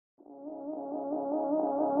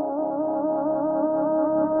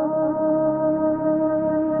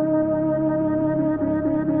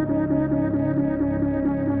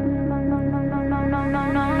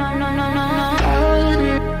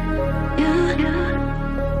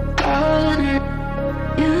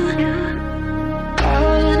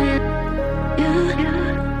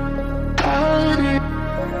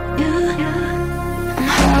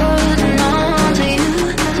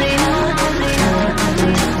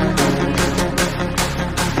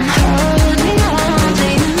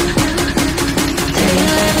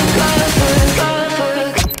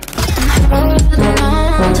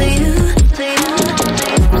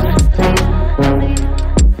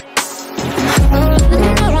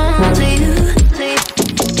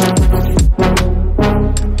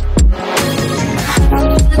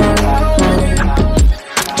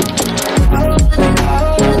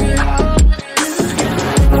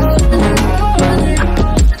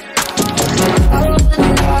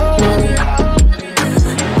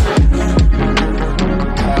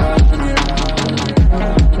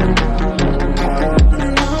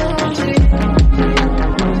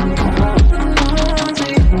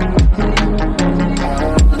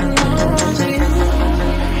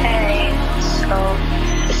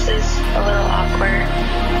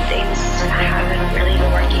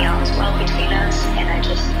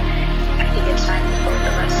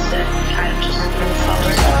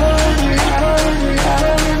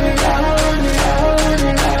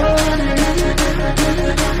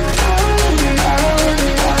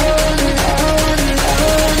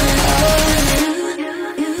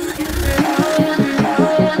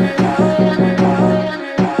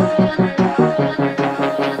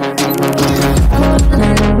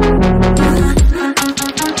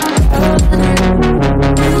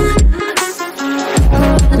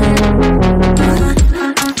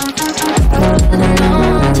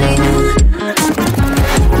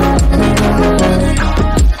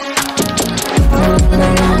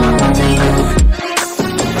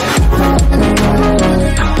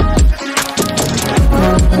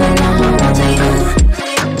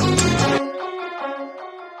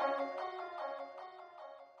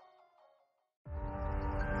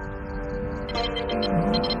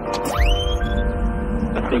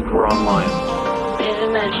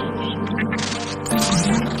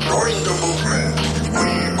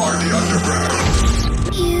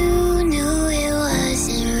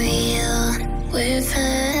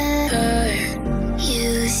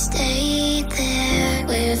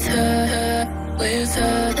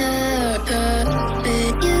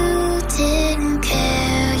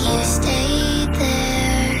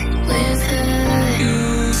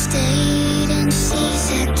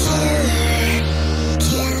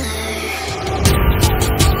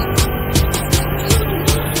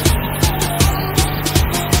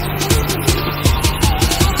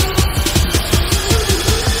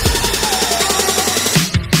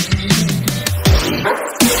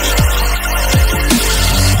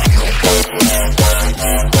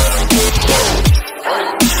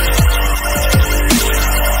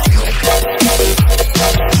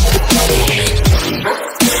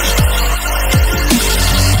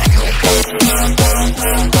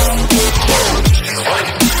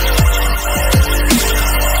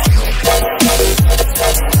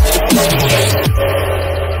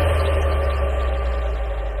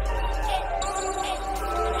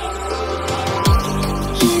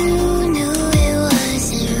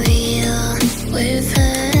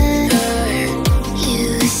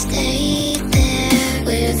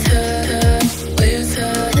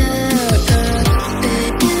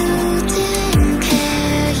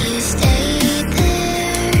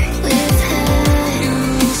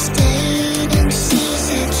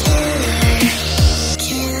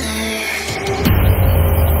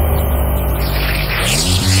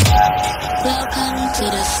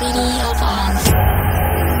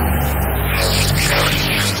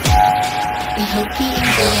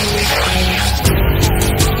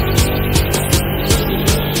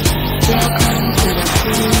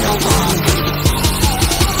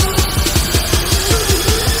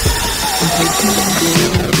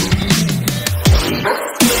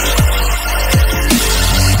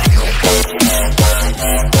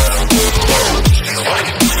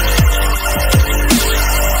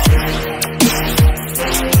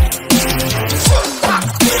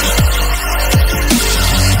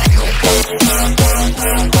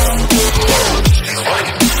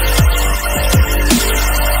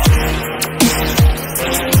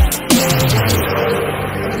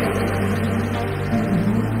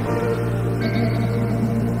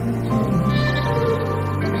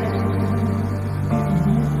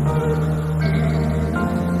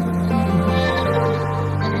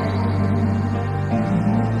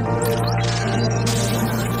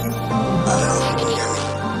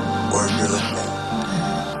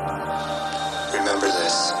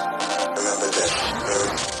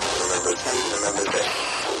another day.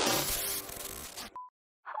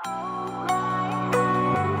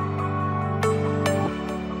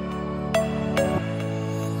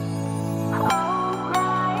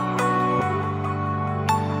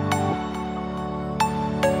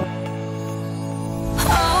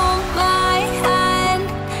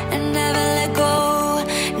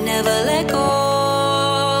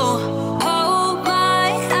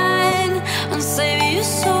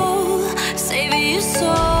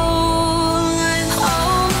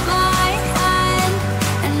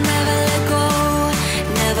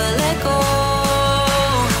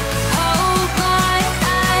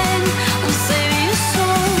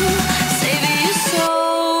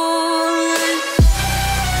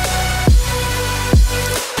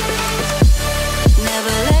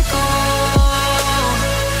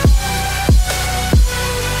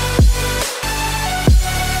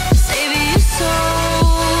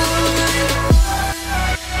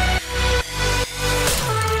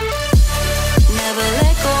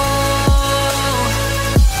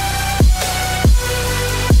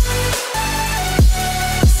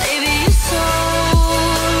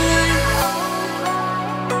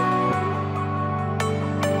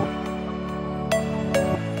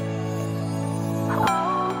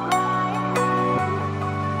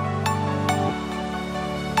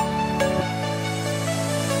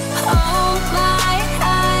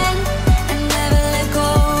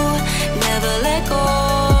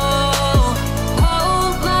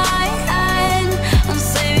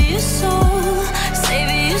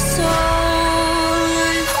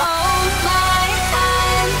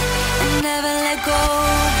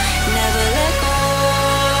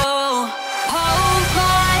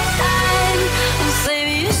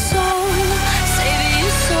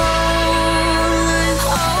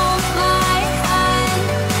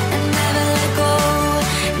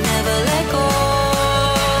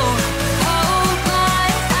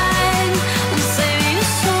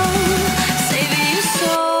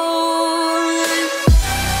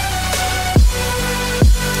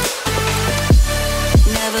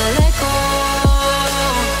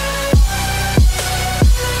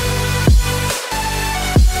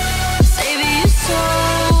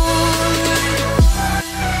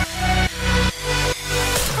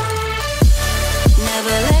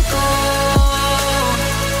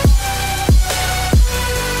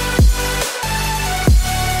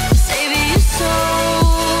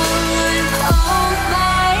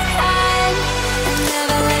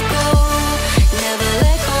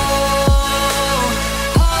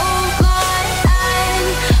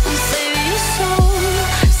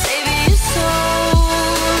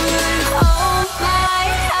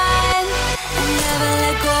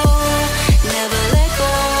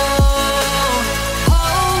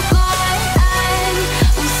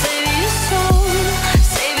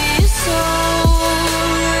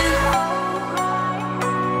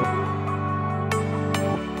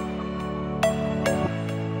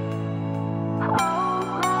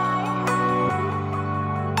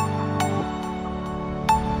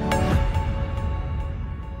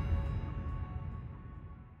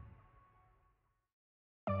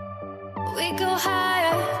 We go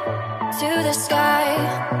higher to the sky,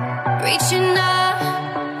 reaching up,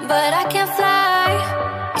 but I can't fly.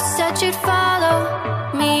 You said you'd follow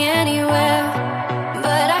me anywhere,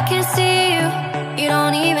 but I can't see you, you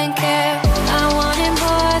don't even care. I wanted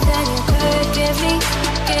more than you could give me,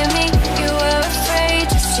 give me. You were afraid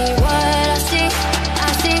to see what I see, I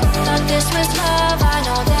see. Thought this was love, I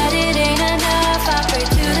know that it ain't enough. I pray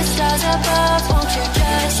to the stars above, won't you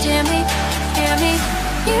just hear me, hear me?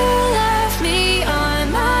 You left me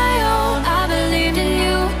on my own. I believed in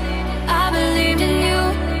you, I believed in you.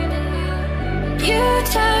 You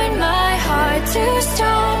turned my heart to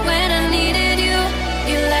stone when I needed you.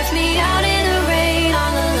 You left me out in the rain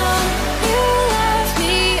all alone. You left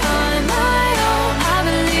me on my own. I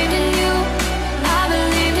believed in you, I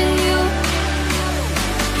believed in you.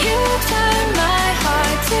 You turned my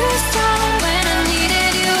heart to stone when I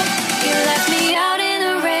needed you. You left me out in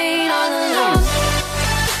the rain all alone.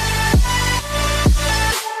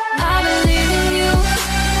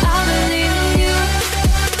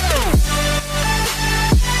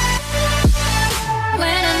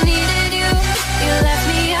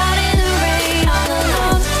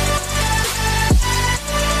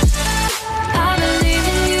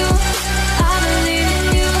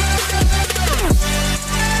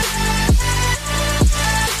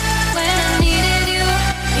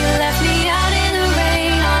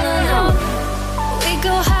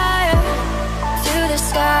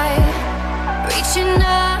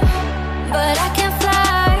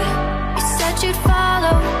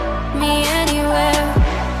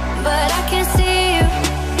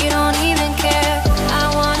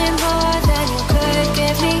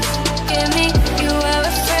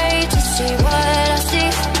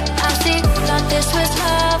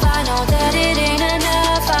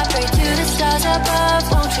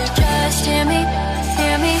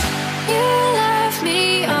 hear me? You left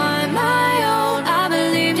me on my own. I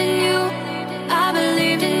believed in you, I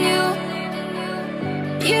believed in you.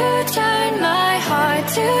 You turned my heart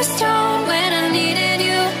to stone when I needed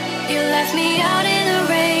you. You left me out in the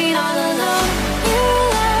rain all alone. You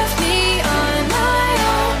left me on my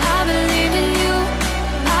own. I believed in you,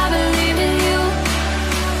 I believed in you.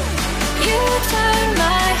 You turned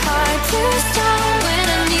my heart to stone when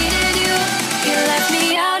I needed you. You left me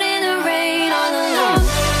out in the rain all alone.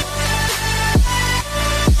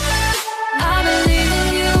 I believe in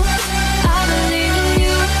you, I believe in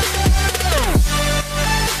you.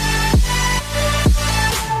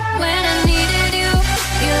 When I needed you,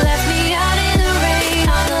 you left me out in the rain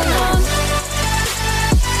all alone.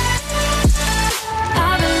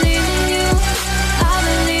 I believe in you, I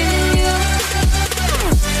believe in you.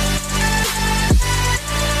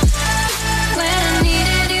 When I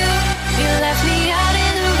needed you, you left me out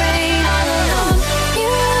in the rain all alone.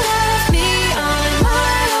 You left me on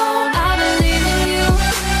my own. I believe in you,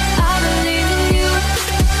 I believe in you.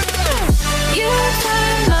 You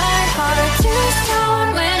turned my heart to stone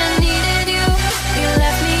when I needed you. You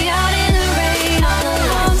left me out in the rain all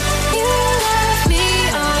alone. You left me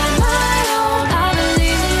on my own. I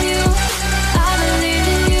believe in you, I believe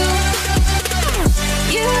in you.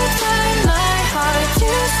 You turned my heart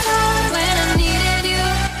to stone when I needed you.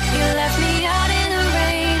 You left me out in the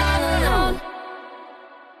rain all alone.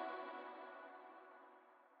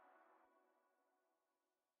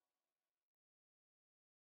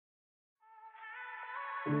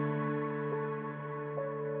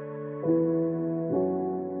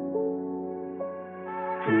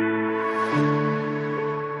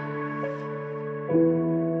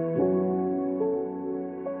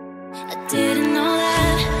 I didn't know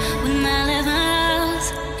that when I left my house,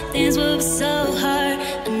 things would be so hard.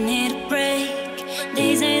 I need a break.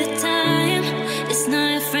 These ain't the time. It's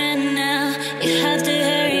not your friend now. You have to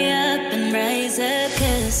hurry up and rise up,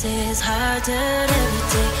 'cause it's harder every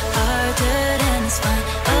day, harder than it's fine.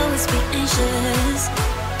 Always be anxious,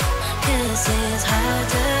 'cause it's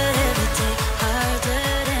harder every day, harder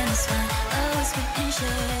than it's fine. Always be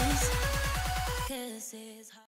anxious, 'cause it's